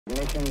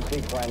Mission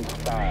sequence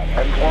start.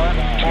 It's one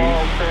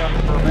small step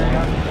for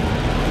man,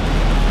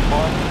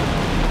 one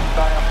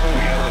giant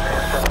leap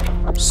for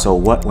mankind. So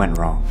what went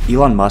wrong?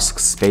 Elon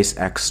Musk's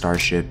SpaceX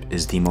Starship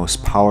is the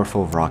most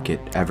powerful rocket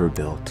ever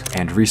built,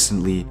 and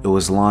recently it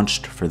was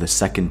launched for the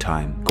second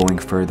time, going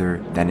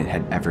further than it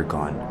had ever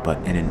gone, but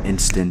in an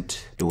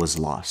instant it was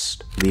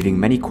lost, leaving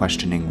many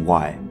questioning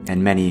why,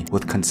 and many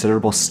with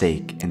considerable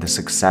stake in the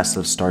success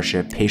of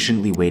Starship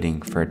patiently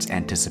waiting for its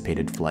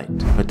anticipated flight.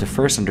 But to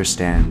first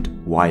understand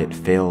why it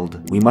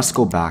failed, we must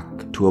go back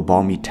to a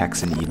balmy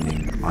Texan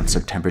evening on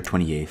September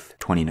 28th,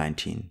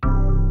 2019.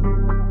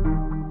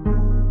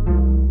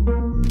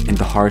 In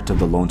the heart of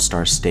the Lone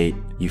Star State,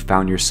 you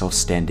found yourself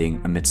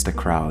standing amidst the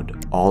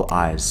crowd, all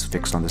eyes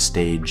fixed on the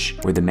stage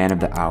where the man of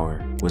the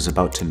hour was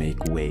about to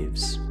make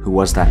waves. Who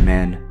was that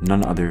man?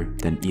 None other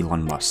than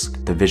Elon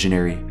Musk, the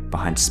visionary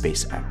behind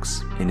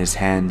SpaceX. In his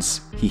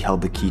hands, he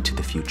held the key to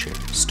the future,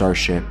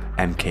 Starship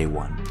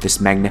Mk1.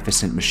 This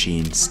magnificent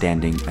machine,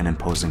 standing an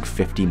imposing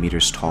 50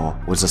 meters tall,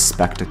 was a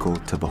spectacle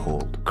to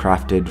behold.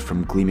 Crafted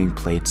from gleaming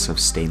plates of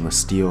stainless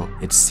steel,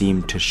 it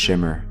seemed to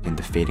shimmer in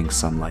the fading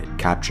sunlight,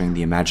 capturing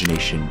the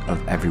imagination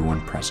of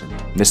everyone present.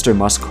 Mr.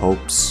 Musk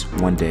hopes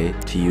one day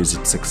to use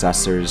its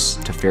successors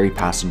to ferry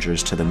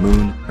passengers to the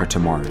moon or to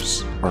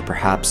Mars, or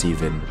perhaps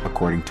even,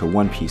 according to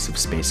one piece of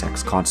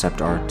SpaceX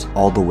concept art,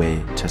 all the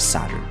way to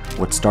Saturn.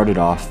 What started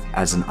off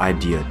as an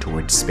idea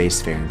towards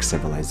spacefaring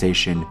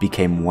civilization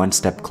became one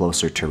step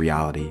closer to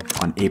reality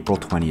on April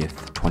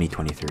 20th,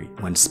 2023,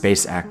 when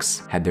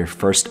SpaceX had their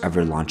first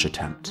ever launch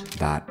attempt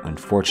that,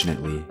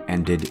 unfortunately,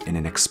 ended in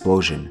an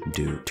explosion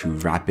due to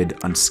rapid,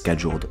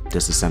 unscheduled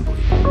disassembly.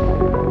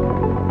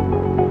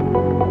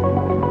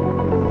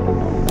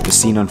 The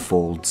scene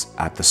unfolds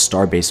at the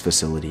Starbase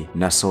facility,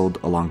 nestled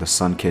along the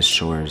sun-kissed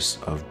shores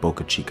of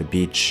Boca Chica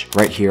Beach,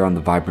 right here on the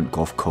vibrant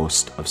Gulf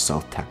Coast of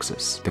South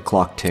Texas. The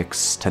clock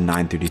ticks to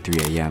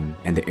 9:33 a.m.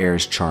 and the air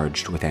is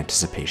charged with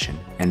anticipation.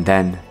 And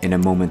then, in a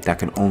moment that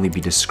can only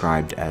be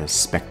described as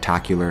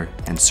spectacular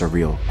and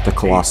surreal, the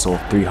colossal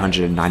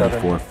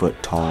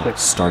 394-foot tall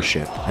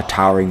Starship, a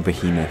towering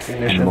behemoth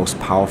and the most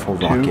powerful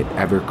rocket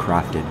ever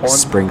crafted,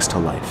 springs to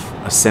life.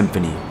 A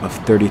symphony of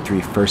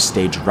 33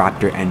 first-stage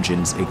Raptor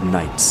engines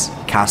ignites,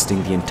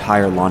 casting the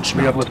entire launch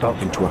mount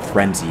into a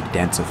frenzied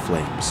dance of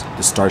flames.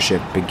 The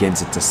Starship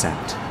begins its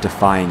ascent,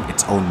 defying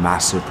its own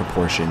massive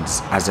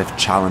proportions as if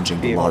challenging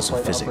the laws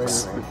of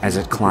physics. As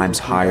it climbs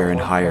higher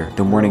and higher,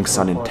 the morning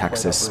sun in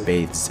Texas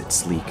bathes its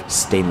sleek,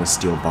 stainless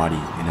steel body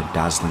in a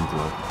dazzling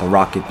glow. The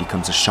rocket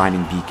becomes a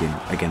shining beacon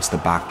against the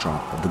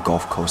backdrop of the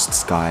Gulf Coast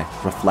sky,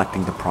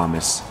 reflecting the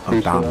promise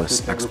of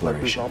boundless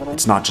exploration.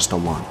 It's not just a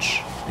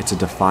launch. It's a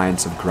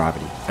defiance of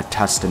gravity, a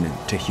testament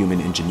to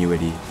human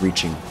ingenuity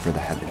reaching for the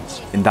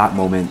heavens. In that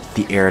moment,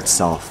 the air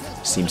itself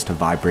seems to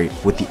vibrate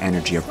with the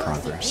energy of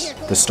progress.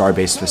 The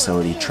Starbase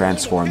facility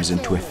transforms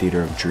into a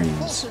theater of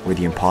dreams, where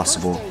the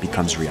impossible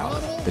becomes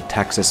reality. The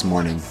Texas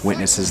morning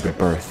witnesses the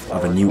birth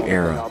of a new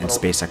era in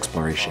space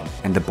exploration,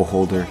 and the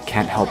beholder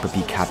can't help but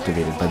be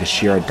captivated by the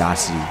sheer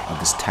audacity of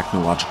this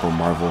technological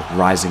marvel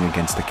rising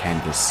against the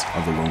canvas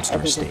of the Lone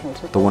Star State.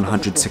 The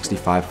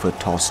 165-foot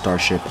tall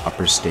Starship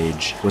upper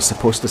stage was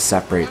supposed to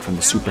separate from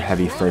the super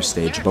heavy first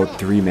stage about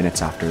 3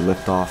 minutes after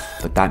liftoff,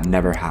 but that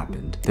never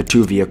happened. The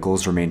two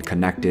vehicles remained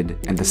connected,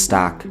 and the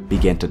stack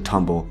began to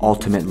tumble,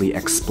 ultimately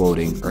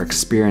exploding or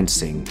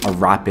experiencing a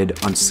rapid,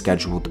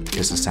 unscheduled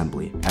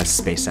disassembly, as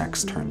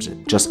SpaceX terms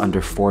it, just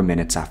under 4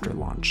 minutes after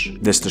launch.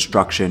 This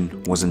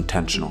destruction was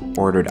intentional,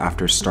 ordered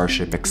after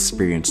Starship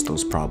experienced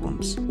those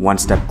problems. One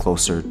step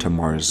closer to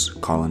Mars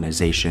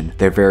colonization,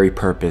 their very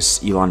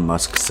purpose Elon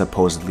Musk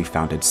supposedly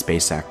founded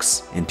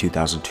SpaceX in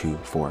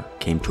 2002-04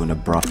 came to an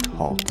abrupt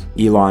halt.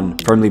 Elon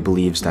firmly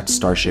believes that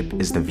Starship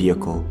is the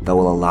vehicle that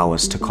will allow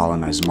us to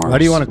colonize Mars. Why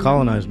do you want to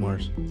colonize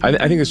Mars? I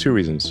think there's two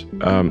reasons.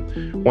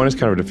 One is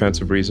kind of a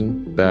defensive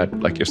reason that,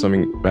 like, if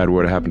something bad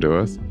were to happen to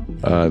Earth,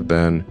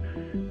 then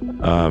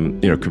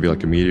it could be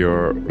like a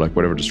meteor, like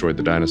whatever destroyed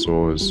the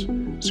dinosaurs,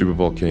 super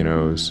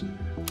volcanoes.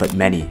 But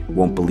many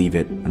won't believe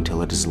it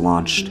until it is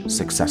launched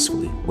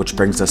successfully. Which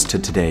brings us to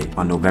today,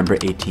 on November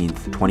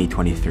 18th,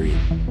 2023.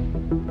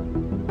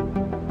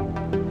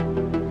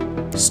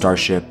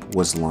 Starship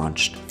was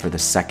launched for the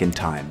second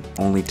time,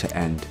 only to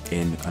end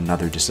in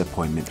another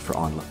disappointment for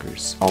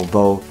onlookers.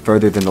 Although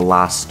further than the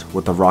last,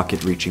 with the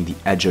rocket reaching the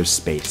edge of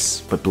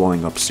space, but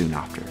blowing up soon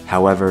after.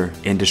 However,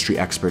 industry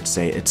experts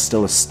say it's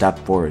still a step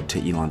forward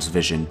to Elon's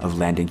vision of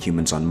landing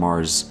humans on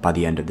Mars by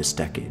the end of this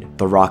decade.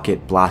 The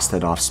rocket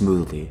blasted off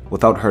smoothly,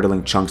 without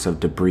hurtling chunks of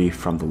debris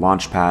from the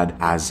launch pad,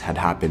 as had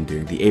happened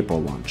during the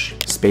April launch.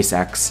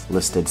 SpaceX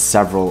listed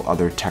several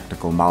other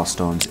technical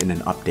milestones in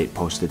an update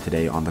posted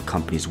today on the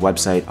company's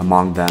website,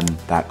 among them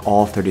that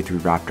all 33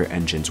 Raptor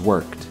engines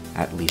worked,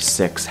 At least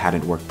 6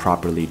 hadn't worked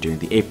properly during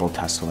the April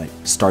test flight.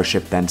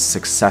 Starship then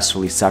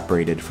successfully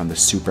separated from the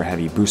Super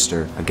Heavy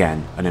booster,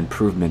 again an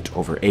improvement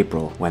over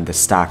April, when the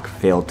stack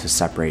failed to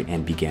separate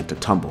and began to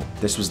tumble.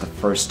 This was the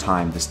first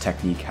time this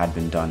technique had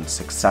been done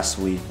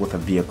successfully with a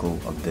vehicle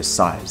of this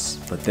size.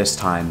 But this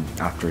time,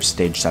 after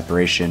stage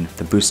separation,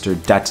 the booster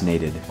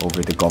detonated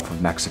over the Gulf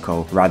of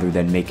Mexico rather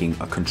than making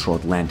a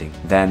controlled landing.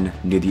 Then,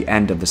 near the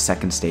end of the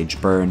second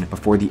stage burn,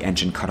 before the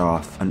engine cut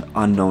off, an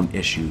unknown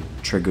issue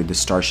triggered the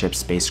Starship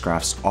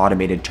spacecraft's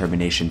automated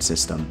termination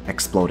system,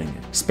 exploding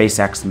it.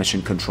 SpaceX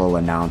Mission Control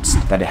announced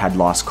that it had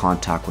lost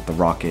contact with the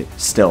rocket.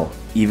 Still,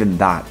 even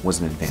that was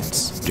in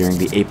advance. During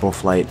the April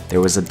flight, there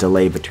was a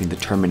delay between the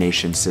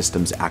termination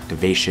system's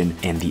activation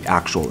and the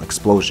actual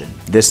explosion.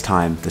 This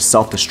time, the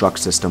self-destruct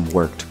system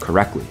worked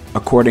correctly.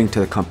 According to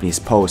the company's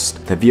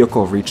post, the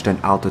vehicle reached an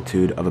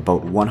altitude of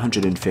about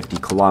 150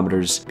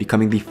 kilometers,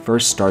 becoming the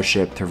first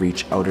Starship to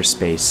reach outer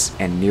space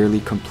and nearly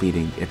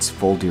completing its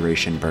full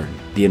duration burn.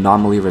 The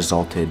anomaly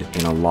resulted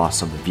in a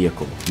loss of the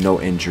vehicle.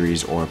 No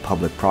injuries or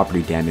public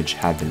property damage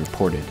have been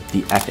reported.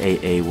 The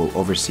FAA will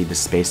oversee the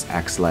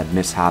SpaceX-led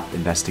mishap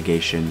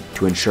investigation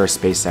to ensure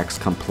SpaceX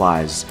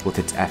complies with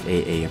its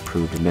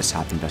FAA-approved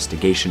mishap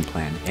investigation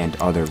plan and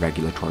other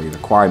regulatory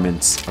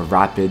requirements, a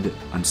rapid,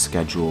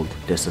 unscheduled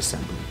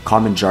disassembly.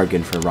 Common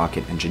jargon for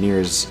rocket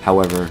engineers,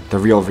 however, the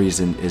real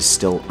reason is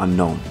still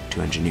unknown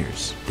to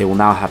engineers. They will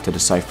now have to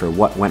decipher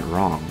what went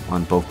wrong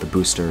on both the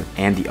booster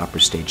and the upper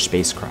stage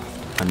spacecraft.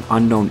 An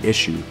unknown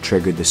issue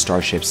triggered the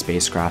Starship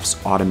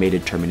spacecraft's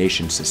automated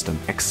termination system,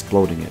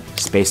 exploding it.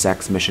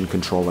 SpaceX Mission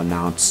Control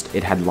announced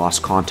it had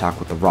lost contact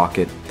with the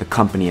rocket. The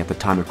company at the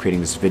time of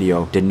creating this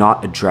video did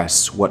not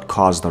address what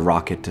caused the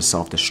rocket to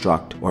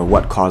self-destruct or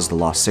what caused the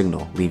lost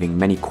signal, leaving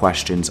many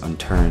questions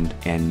unturned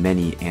and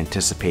many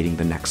anticipating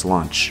the next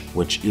launch,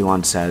 which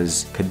Elon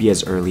says could be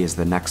as early as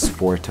the next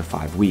 4 to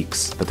 5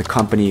 weeks, but the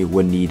company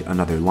would need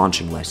another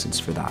launching license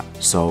for that.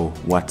 So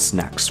what's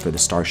next for the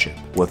Starship?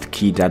 With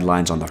key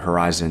deadlines on the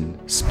horizon,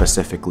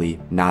 specifically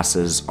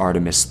NASA's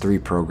Artemis 3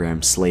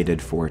 program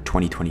slated for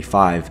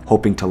 2025,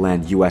 hoping to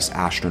land US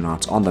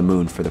astronauts on the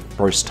moon for the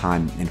first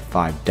time in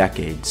 5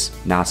 decades,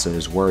 NASA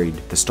is worried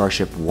the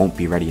Starship won't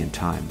be ready in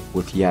time.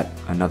 With yet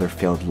another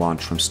failed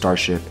launch from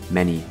Starship,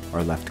 many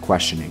are left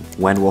questioning.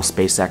 When will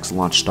SpaceX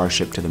launch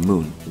Starship to the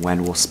moon?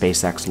 When will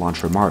SpaceX launch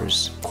for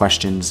Mars?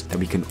 Questions that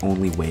we can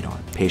only wait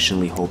on,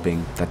 patiently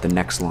hoping that the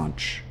next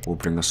launch will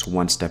bring us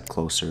one step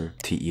closer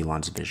to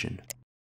Elon's vision.